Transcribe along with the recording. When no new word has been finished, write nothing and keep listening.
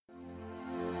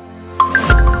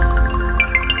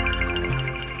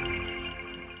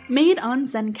made on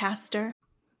Zencastr.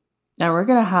 Now we're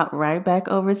going to hop right back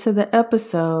over to the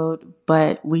episode,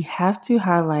 but we have to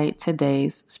highlight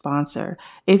today's sponsor.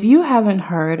 If you haven't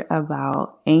heard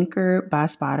about Anchor by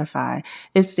Spotify,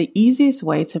 it's the easiest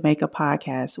way to make a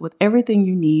podcast with everything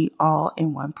you need all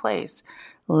in one place.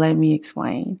 Let me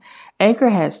explain. Anchor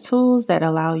has tools that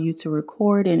allow you to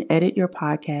record and edit your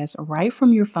podcast right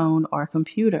from your phone or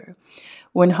computer.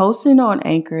 When hosting on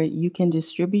Anchor, you can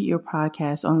distribute your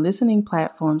podcast on listening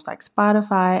platforms like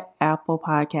Spotify, Apple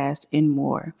Podcasts, and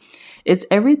more. It's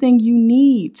everything you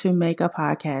need to make a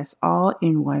podcast all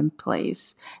in one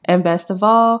place. And best of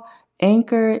all,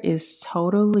 Anchor is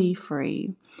totally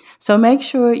free. So make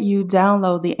sure you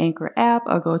download the Anchor app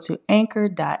or go to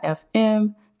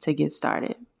anchor.fm to get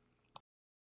started.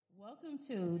 Welcome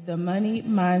to the Money,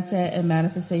 Mindset, and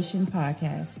Manifestation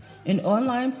Podcast, an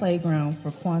online playground for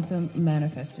quantum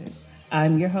manifestors.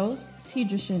 I'm your host,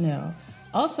 Tidra Chanel,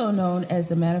 also known as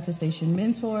the Manifestation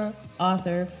Mentor,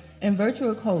 author, and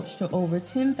virtual coach to over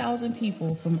 10,000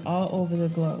 people from all over the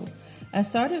globe. I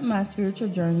started my spiritual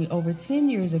journey over 10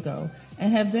 years ago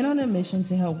and have been on a mission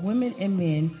to help women and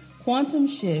men quantum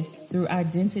shift through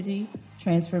identity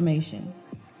transformation.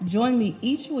 Join me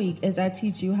each week as I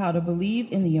teach you how to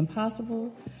believe in the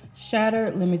impossible,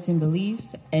 shatter limiting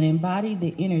beliefs, and embody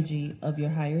the energy of your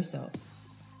higher self.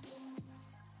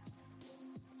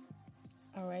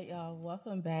 All right, y'all,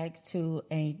 welcome back to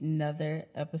another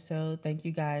episode. Thank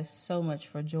you guys so much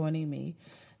for joining me.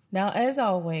 Now, as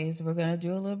always, we're going to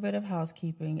do a little bit of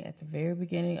housekeeping at the very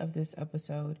beginning of this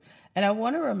episode. And I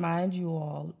want to remind you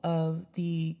all of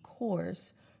the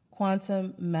course,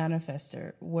 Quantum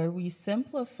Manifestor, where we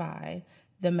simplify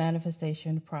the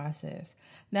manifestation process.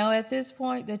 Now, at this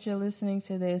point that you're listening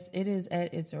to this, it is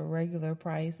at its regular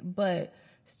price, but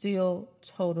still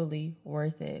totally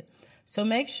worth it. So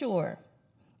make sure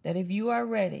that if you are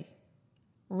ready,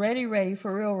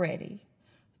 for real ready,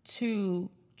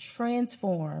 to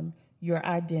transform your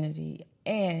identity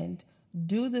and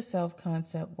do the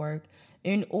self-concept work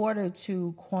in order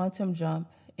to quantum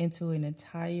jump into an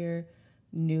entire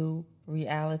new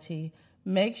reality,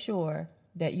 make sure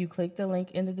that you click the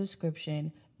link in the description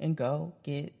and go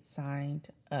get signed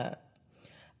up.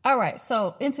 All right,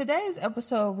 so in today's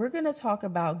episode, we're going to talk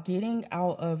about getting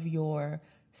out of your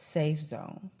safe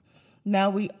zone.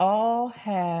 Now, we all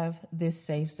have this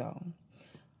safe zone,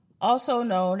 also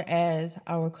known as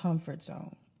our comfort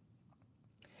zone.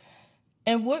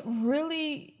 And what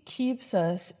really keeps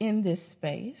us in this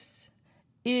space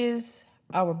is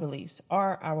our beliefs,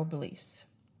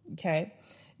 okay?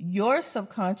 Your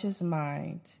subconscious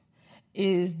mind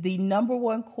is the number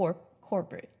one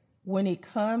corporate when it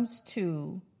comes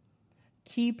to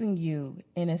keeping you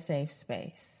in a safe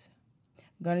space.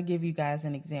 I'm going to give you guys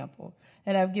an example,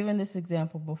 and I've given this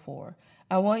example before.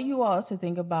 I want you all to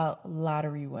think about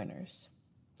lottery winners.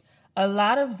 A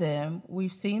lot of them,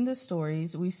 we've seen the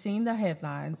stories, we've seen the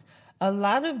headlines. A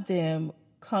lot of them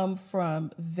come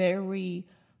from very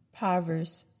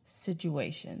impoverished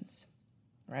situations,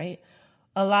 right?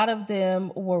 A lot of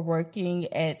them were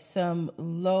working at some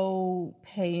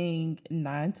low-paying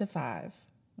 9-to-5,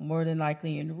 more than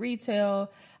likely in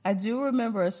retail. I do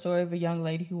remember a story of a young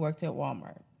lady who worked at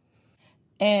Walmart.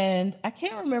 And I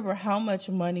can't remember how much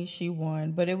money she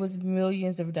won, but it was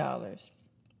millions of dollars.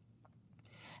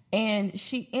 And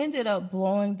she ended up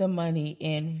blowing the money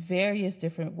in various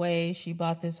different ways. She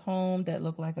bought this home that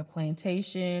looked like a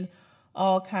plantation,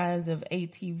 all kinds of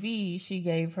ATVs. She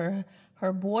gave her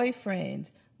boyfriend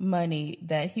money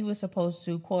that he was supposed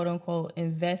to, quote unquote,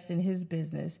 invest in his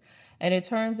business. And it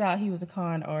turns out he was a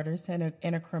con artist and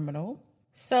a criminal.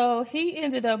 So he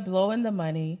ended up blowing the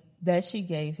money that she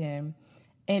gave him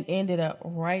and ended up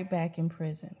right back in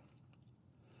prison.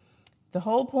 The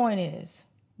whole point is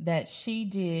that she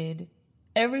did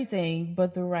everything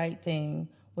but the right thing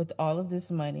with all of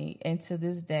this money. And to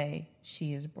this day,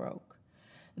 she is broke.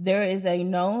 There is a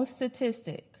known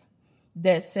statistic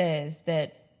that says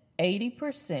that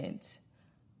 80%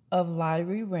 of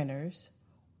lottery winners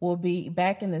will be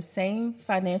back in the same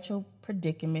financial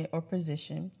predicament or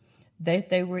position that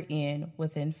they were in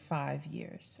within 5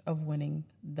 years of winning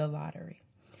the lottery.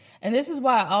 And this is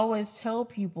why I always tell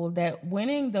people that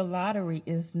winning the lottery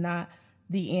is not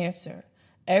the answer.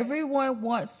 Everyone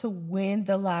wants to win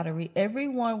the lottery.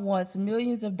 Everyone wants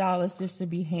millions of dollars just to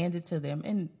be handed to them.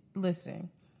 And listen,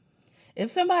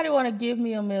 if somebody want to give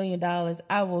me $1 million,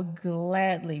 I will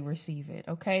gladly receive it.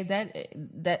 Okay,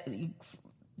 that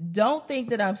don't think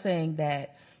that I'm saying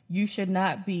that you should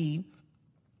not be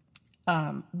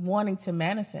wanting to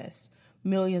manifest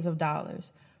millions of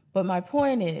dollars. But my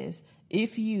point is,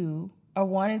 if you are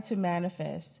wanting to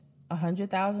manifest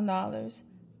 $100,000,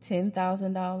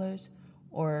 $10,000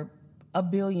 or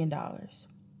 $1 billion,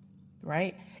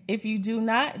 right? If you do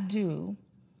not do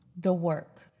the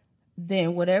work,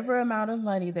 then whatever amount of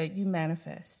money that you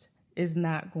manifest is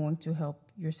not going to help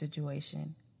your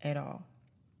situation at all.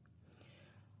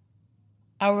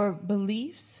 Our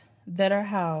beliefs that are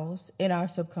housed in our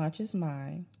subconscious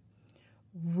mind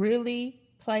really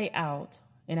play out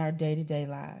in our day-to-day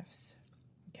lives,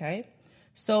 okay?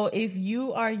 So if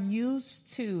you are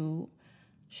used to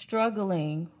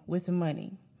struggling with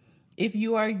money, if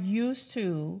you are used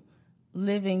to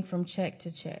living from check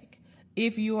to check,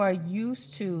 if you are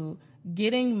used to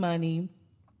getting money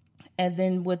and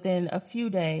then within a few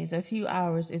days, a few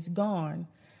hours, it's gone,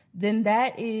 then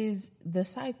that is the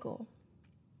cycle,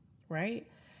 right?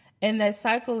 And that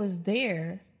cycle is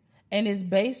there and is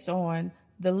based on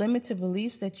the limited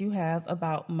beliefs that you have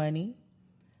about money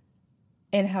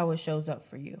and how it shows up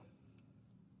for you.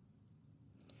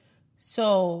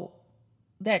 So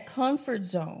that comfort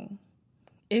zone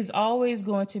is always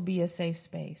going to be a safe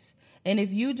space. And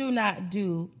if you do not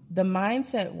do the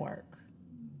mindset work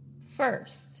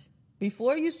first,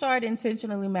 before you start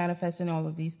intentionally manifesting all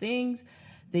of these things,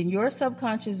 then your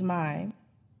subconscious mind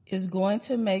is going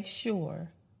to make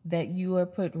sure that you are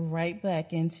put right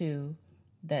back into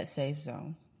that safe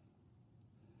zone.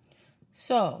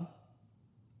 So,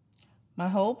 my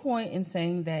whole point in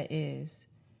saying that is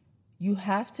you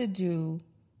have to do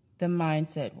the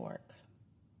mindset work.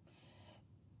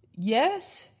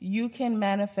 Yes, you can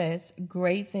manifest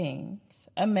great things,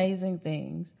 amazing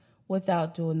things,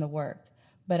 without doing the work.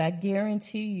 But I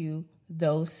guarantee you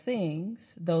those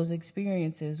things, those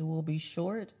experiences will be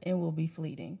short and will be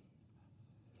fleeting.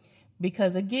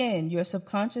 Because again, your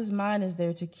subconscious mind is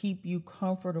there to keep you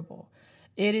comfortable.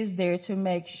 It is there to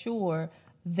make sure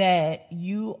that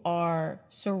you are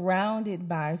surrounded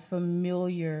by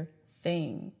familiar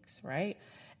things, right?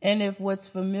 And if what's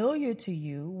familiar to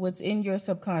you, what's in your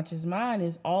subconscious mind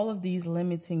is all of these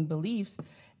limiting beliefs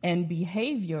and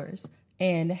behaviors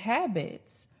and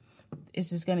habits, it's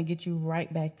just going to get you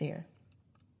right back there.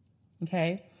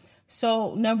 Okay?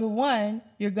 So, number one,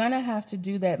 you're going to have to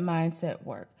do that mindset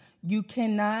work. You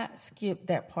cannot skip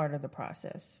that part of the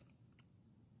process.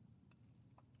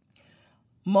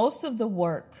 Most of the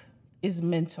work is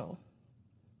mental.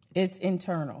 It's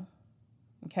internal.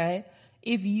 Okay?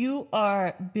 If you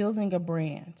are building a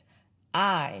brand,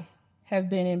 I have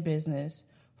been in business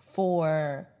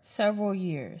for several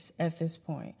years at this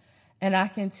point, and I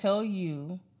can tell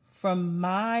you from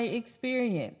my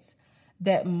experience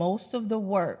that most of the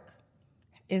work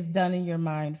is done in your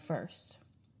mind first.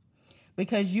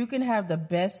 Because you can have the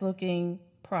best looking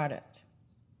product.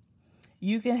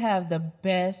 You can have the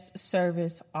best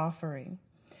service offering.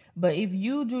 But if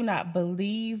you do not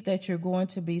believe that you're going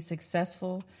to be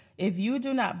successful, if you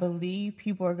do not believe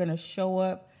people are going to show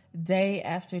up day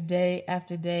after day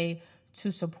after day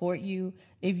to support you,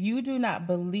 if you do not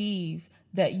believe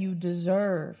that you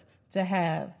deserve to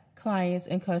have clients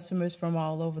and customers from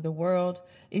all over the world,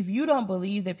 if you don't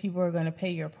believe that people are going to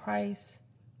pay your price,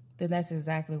 then that's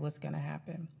exactly what's going to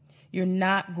happen. You're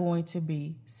not going to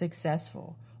be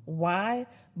successful. Why?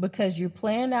 Because you're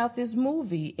playing out this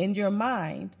movie in your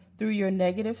mind through your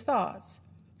negative thoughts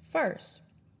first.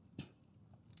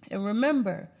 And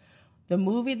remember, the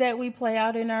movie that we play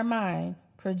out in our mind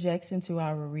projects into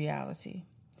our reality.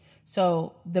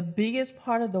 So the biggest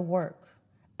part of the work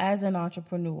as an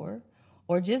entrepreneur,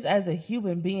 or just as a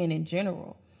human being in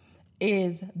general,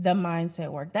 is the mindset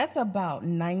work. That's about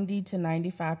 90 to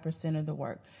 95% of the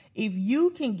work. If you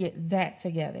can get that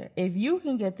together, if you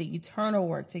can get the eternal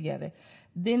work together,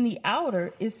 then the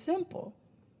outer is simple.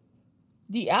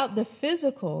 The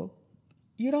physical,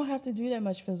 you don't have to do that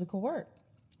much physical work.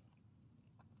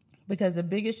 Because the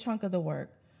biggest chunk of the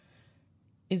work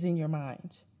is in your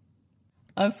mind.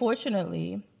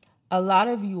 Unfortunately, a lot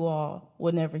of you all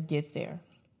will never get there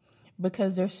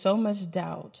because there's so much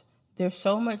doubt. There's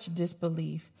so much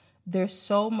disbelief. There's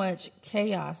so much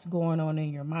chaos going on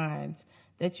in your minds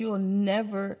that you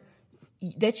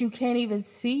can't even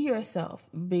see yourself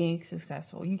being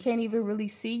successful. You can't even really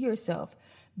see yourself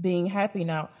being happy.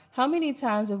 Now, how many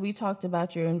times have we talked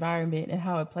about your environment and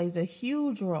how it plays a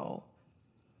huge role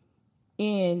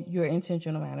in your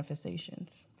intentional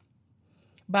manifestations?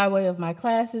 By way of my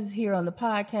classes here on the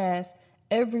podcast,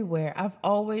 everywhere, I've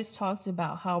always talked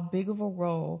about how big of a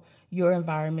role your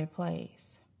environment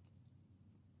plays.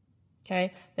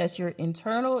 Okay? That's your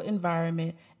internal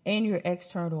environment and your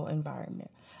external environment.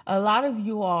 A lot of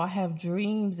you all have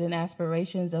dreams and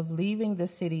aspirations of leaving the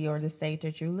city or the state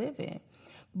that you live in.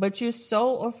 But you're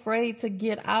so afraid to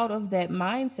get out of that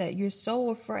mindset. You're so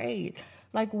afraid.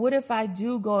 Like, what if I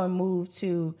do go and move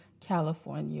to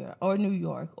California or New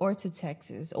York or to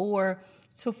Texas or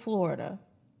to Florida?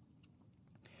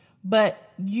 But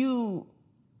you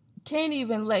can't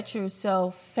even let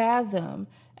yourself fathom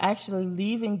actually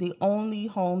leaving the only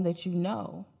home that you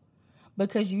know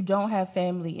because you don't have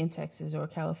family in Texas or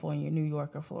California, New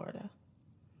York or Florida.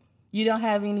 You don't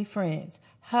have any friends.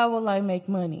 How will I make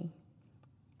money?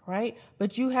 Right?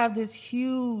 But you have this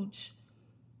huge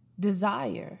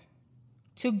desire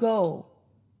to go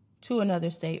to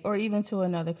another state or even to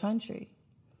another country.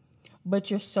 But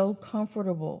you're so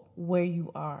comfortable where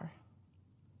you are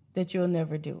that you'll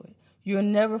never do it. You'll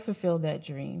never fulfill that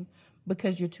dream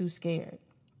because you're too scared.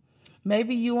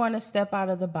 Maybe you want to step out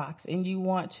of the box and you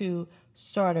want to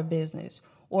start a business,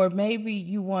 or maybe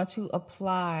you want to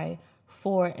apply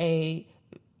for a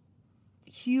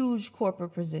huge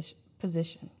corporate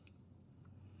position.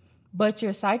 But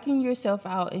you're psyching yourself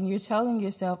out and you're telling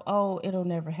yourself, oh, it'll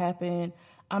never happen.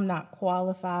 I'm not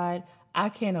qualified. I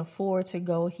can't afford to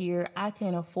go here. I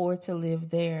can't afford to live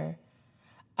there.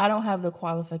 I don't have the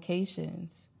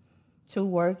qualifications to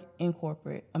work in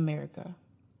corporate America.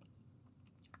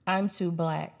 I'm too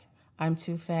black. I'm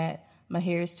too fat. My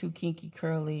hair is too kinky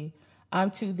curly.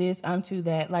 I'm too this. I'm too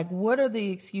that. Like, what are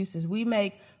the excuses? We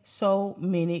make so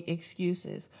many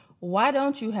excuses. Why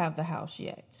don't you have the house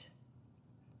yet?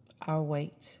 I'll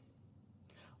wait.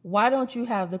 Why don't you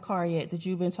have the car yet that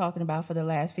you've been talking about for the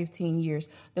last 15 years?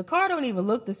 The car don't even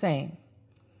look the same.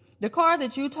 The car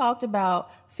that you talked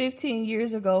about 15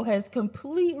 years ago has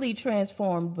completely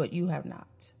transformed, but you have not.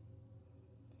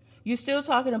 You're still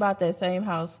talking about that same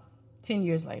house 10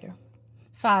 years later,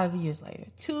 5 years later,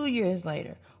 2 years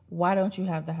later. Why don't you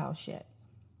have the house yet?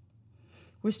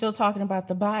 We're still talking about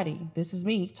the body. This is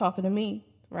me talking to me,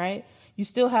 right? You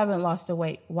still haven't lost the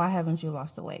weight. Why haven't you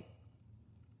lost the weight?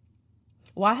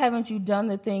 Why haven't you done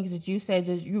the things that you said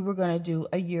that you were going to do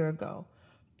a year ago,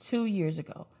 2 years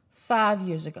ago, 5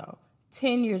 years ago,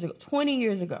 10 years ago, 20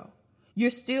 years ago? You're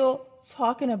still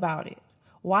talking about it.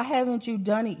 Why haven't you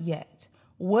done it yet?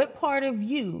 What part of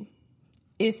you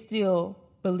is still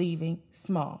believing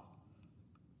small?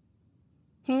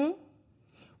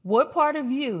 What part of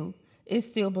you is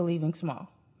still believing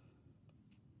small?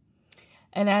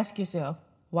 And ask yourself,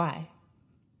 why?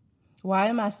 Why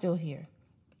am I still here?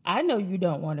 I know you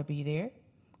don't want to be there.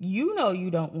 You know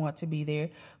you don't want to be there,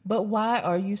 but why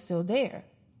are you still there?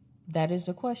 That is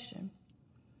the question.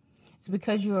 It's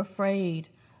because you're afraid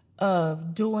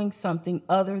of doing something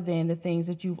other than the things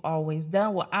that you've always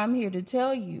done. Well, I'm here to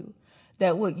tell you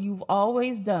that what you've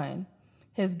always done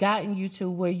has gotten you to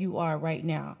where you are right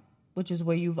now, which is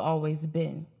where you've always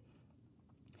been.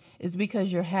 It's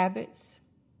because your habits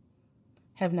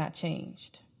have not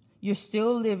changed. You're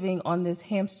still living on this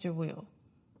hamster wheel,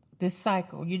 this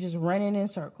cycle. You're just running in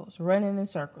circles, running in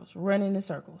circles, running in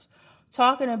circles,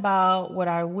 talking about what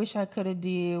I wish I could have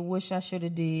did, wish I should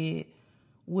have did,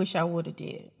 wish I would have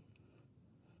did.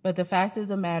 But the fact of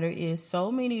the matter is,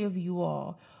 so many of you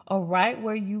all are right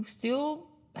where you still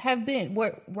have been,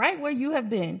 right where you have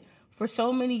been for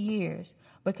so many years,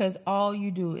 because all you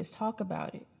do is talk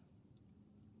about it.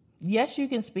 Yes, you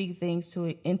can speak things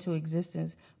into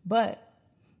existence, but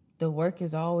the work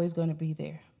is always going to be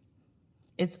there.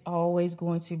 It's always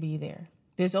going to be there.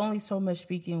 There's only so much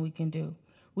speaking we can do.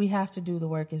 We have to do the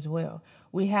work as well.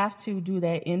 We have to do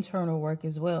that internal work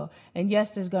as well. And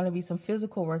yes, there's going to be some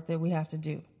physical work that we have to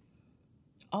do.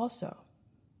 Also,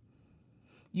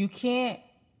 you can't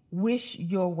wish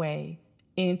your way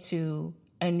into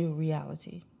a new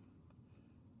reality.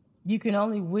 You can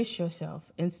only wish yourself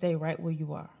and stay right where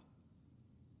you are.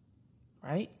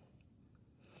 Right?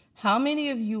 How many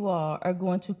of you all are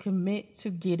going to commit to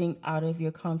getting out of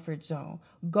your comfort zone?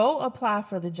 Go apply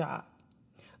for the job.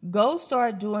 Go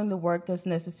start doing the work that's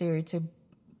necessary to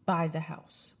buy the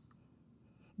house.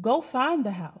 Go find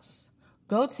the house.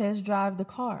 Go test drive the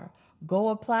car. Go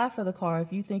apply for the car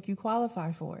if you think you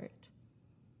qualify for it.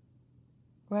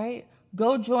 Right?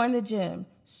 Go join the gym.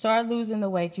 Start losing the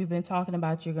weight you've been talking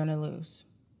about you're going to lose.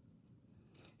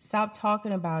 Stop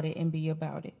talking about it and be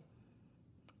about it.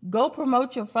 Go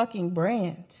promote your fucking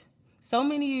brand. So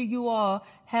many of you all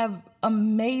have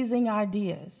amazing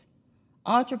ideas,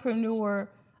 entrepreneur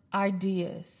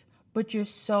ideas, but you're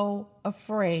so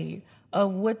afraid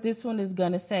of what this one is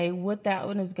going to say, what that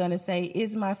one is going to say.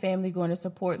 Is my family going to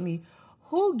support me?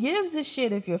 Who gives a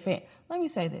shit if your family? Let me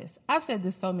say this. I've said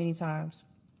this so many times.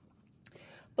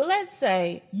 But let's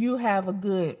say you have a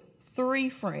good 3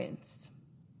 friends,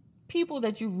 people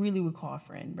that you really would call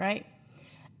friend, right?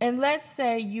 And let's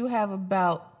say you have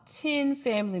about 10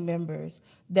 family members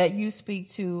that you speak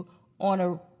to on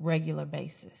a regular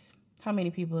basis. How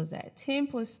many people is that? 10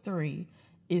 plus 3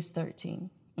 is 13.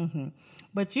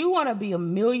 But you want to be a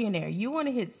millionaire. You want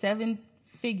to hit 7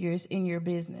 figures in your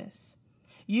business.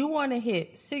 You want to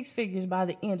hit 6 figures by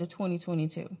the end of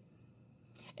 2022.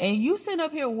 And you sit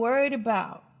up here worried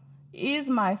about, is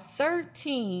my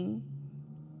 13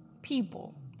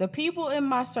 people, the people in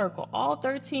my circle, all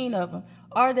 13 of them,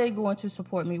 are they going to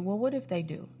support me? Well, what if they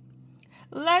do?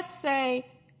 Let's say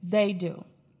they do.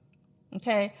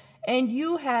 Okay. And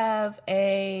you have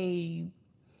a,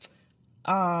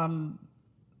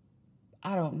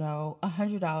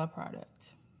 $100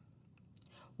 product.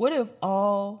 What if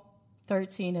all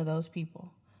 13 of those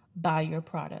people buy your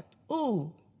product?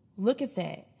 Ooh, look at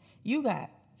that. You got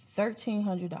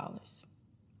 $1,300.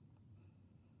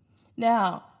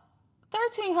 Now,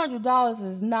 $1,300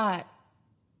 is not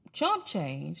chump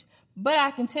change, but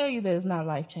I can tell you that it's not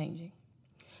life changing.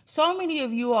 So many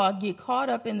of you all get caught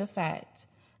up in the fact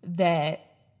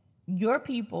that your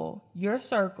people, your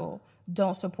circle,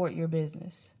 don't support your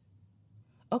business.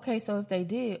 Okay, so if they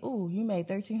did, ooh, you made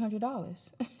 $1,300.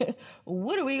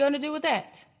 What are we going to do with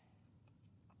that?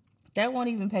 That won't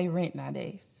even pay rent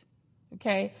nowadays.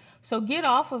 Okay, so get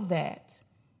off of that.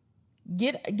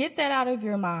 Get that out of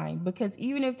your mind, because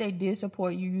even if they did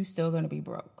support you, you're still going to be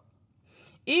broke.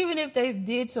 Even if they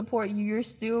did support you, you're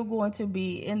still going to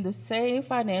be in the same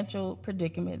financial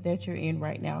predicament that you're in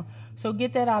right now. So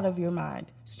get that out of your mind.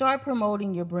 Start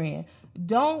promoting your brand.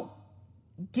 Don't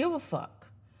give a fuck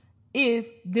if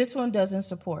this one doesn't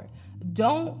support.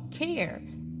 Don't care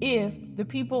if the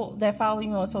people that follow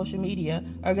you on social media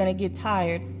are going to get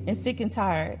tired and sick and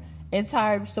tired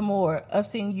some more of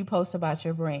seeing you post about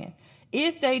your brand.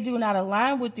 If they do not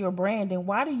align with your brand, then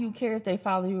why do you care if they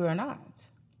follow you or not?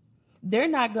 They're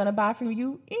not going to buy from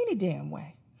you any damn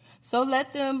way. So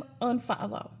let them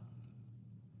unfollow.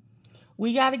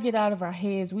 We got to get out of our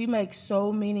heads. We make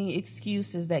so many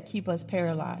excuses that keep us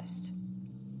paralyzed.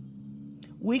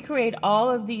 We create all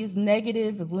of these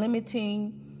negative,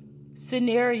 limiting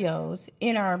scenarios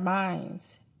in our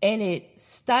minds, and it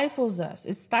stifles us.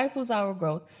 It stifles our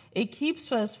growth. It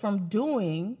keeps us from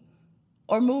doing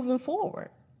or moving forward.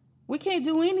 We can't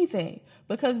do anything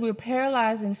because we're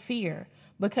paralyzed in fear.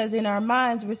 Because in our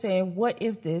minds, we're saying, what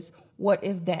if this? What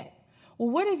if that?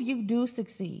 Well, what if you do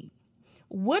succeed?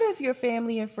 What if your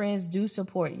family and friends do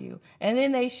support you? And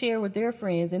then they share with their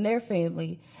friends and their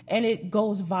family, and it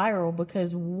goes viral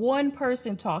because one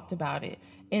person talked about it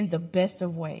in the best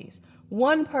of ways.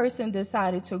 One person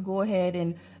decided to go ahead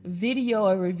and video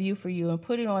a review for you and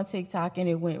put it on TikTok, and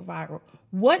it went viral.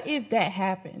 What if that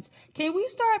happens? Can we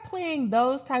start playing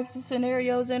those types of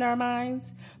scenarios in our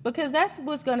minds? Because that's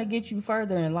what's going to get you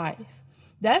further in life.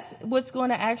 That's what's going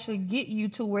to actually get you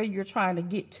to where you're trying to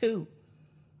get to.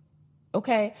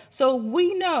 Okay? So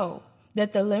we know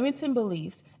that the limiting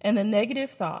beliefs and the negative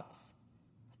thoughts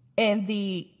and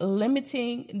the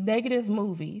limiting negative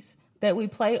movies that we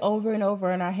play over and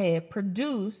over in our head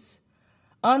produce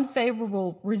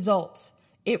unfavorable results.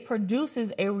 It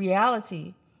produces a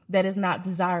reality that is not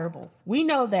desirable. We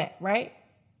know that, right?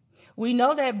 We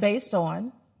know that based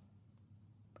on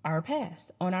our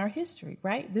past, on our history,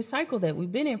 right? The cycle that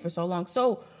we've been in for so long.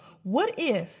 So what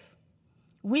if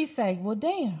we say, well,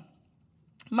 damn,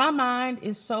 my mind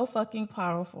is so fucking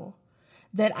powerful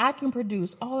that I can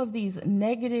produce all of these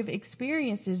negative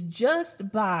experiences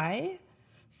just by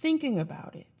thinking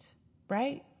about it,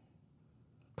 right?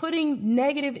 Putting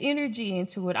negative energy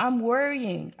into it. I'm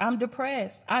worrying. I'm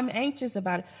depressed. I'm anxious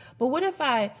about it. But what if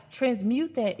I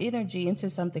transmute that energy into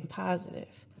something positive?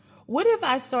 What if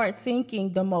I start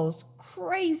thinking the most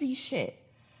crazy shit,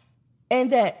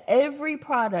 and that every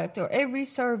product or every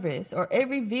service or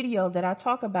every video that I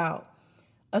talk about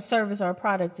a service or a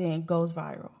product in goes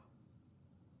viral?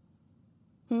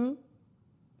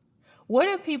 What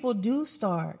if people do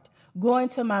start going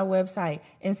to my website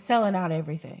and selling out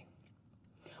everything?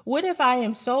 What if I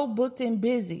am so booked and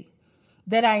busy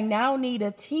that I now need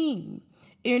a team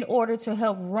in order to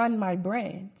help run my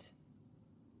brand?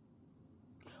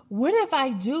 What if I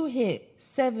do hit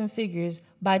 7 figures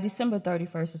by December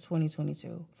 31st of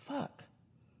 2022? Fuck.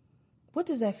 What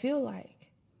does that feel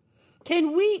like?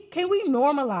 Can we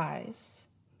normalize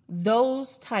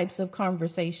those types of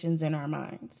conversations in our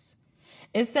minds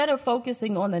instead of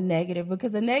focusing on the negative?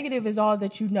 Because the negative is all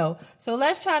that you know. So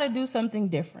let's try to do something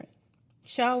different.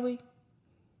 Shall we?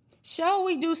 Shall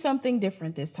we do something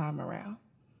different this time around?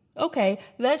 Okay,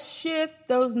 let's shift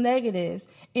those negatives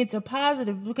into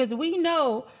positive, because we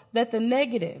know that the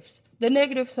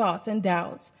negative thoughts and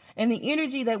doubts and the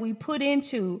energy that we put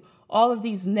into all of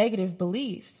these negative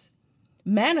beliefs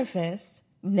manifest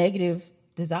negative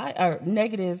desire or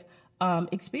negative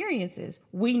experiences.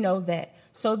 We know that.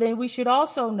 So then we should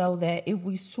also know that if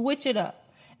we switch it up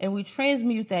and we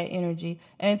transmute that energy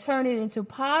and turn it into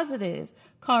positive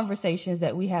conversations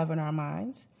that we have in our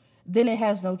minds, then it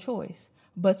has no choice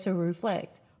but to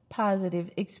reflect positive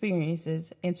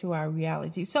experiences into our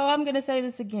reality. So I'm going to say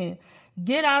this again.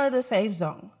 Get out of the safe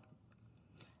zone.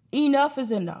 Enough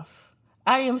is enough.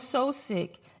 I am so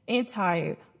sick and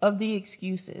tired of the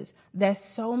excuses that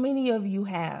so many of you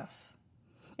have.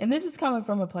 And this is coming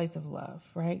from a place of love,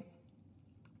 right?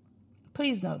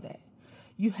 Please know that.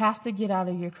 You have to get out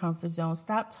of your comfort zone.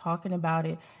 Stop talking about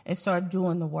it and start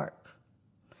doing the work.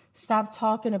 Stop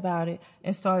talking about it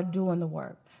and start doing the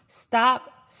work.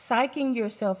 Stop psyching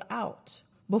yourself out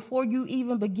before you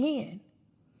even begin.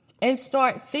 And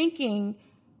start thinking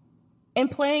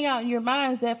and playing out in your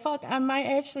minds that, I might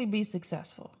actually be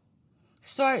successful.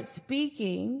 Start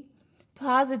speaking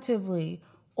positively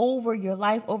over your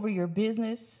life, over your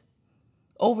business,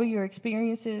 over your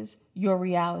experiences, your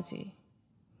reality.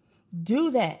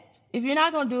 Do that. If you're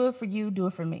not going to do it for you, do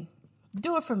it for me.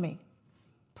 Do it for me.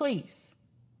 Please.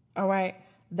 All right.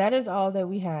 That is all that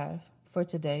we have for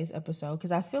today's episode,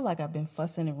 because I feel like I've been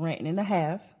fussing and ranting and a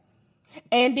half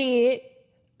and did.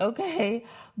 Okay.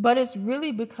 But it's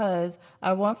really because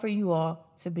I want for you all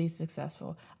to be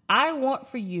successful. I want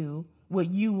for you what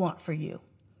you want for you.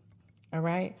 All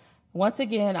right. Once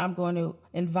again, I'm going to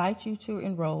invite you to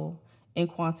enroll in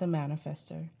Quantum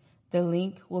Manifester. The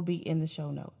link will be in the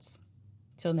show notes.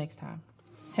 Till next time.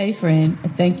 Hey friend,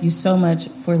 thank you so much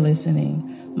for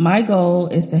listening. My goal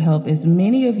is to help as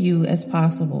many of you as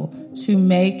possible to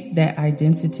make that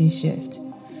identity shift.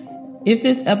 If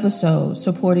this episode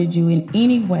supported you in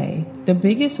any way, the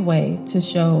biggest way to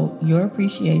show your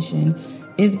appreciation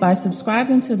is by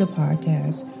subscribing to the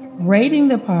podcast, rating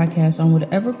the podcast on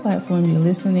whatever platform you're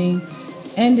listening.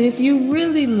 And if you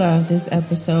really love this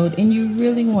episode and you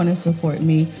really want to support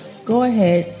me, go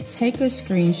ahead, take a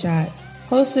screenshot,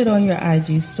 post it on your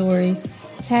IG story,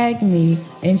 tag me,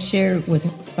 and share it with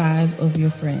 5 of your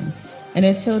friends. And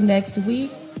until next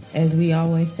week, as we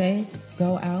always say,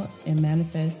 go out and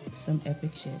manifest some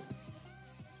epic shit.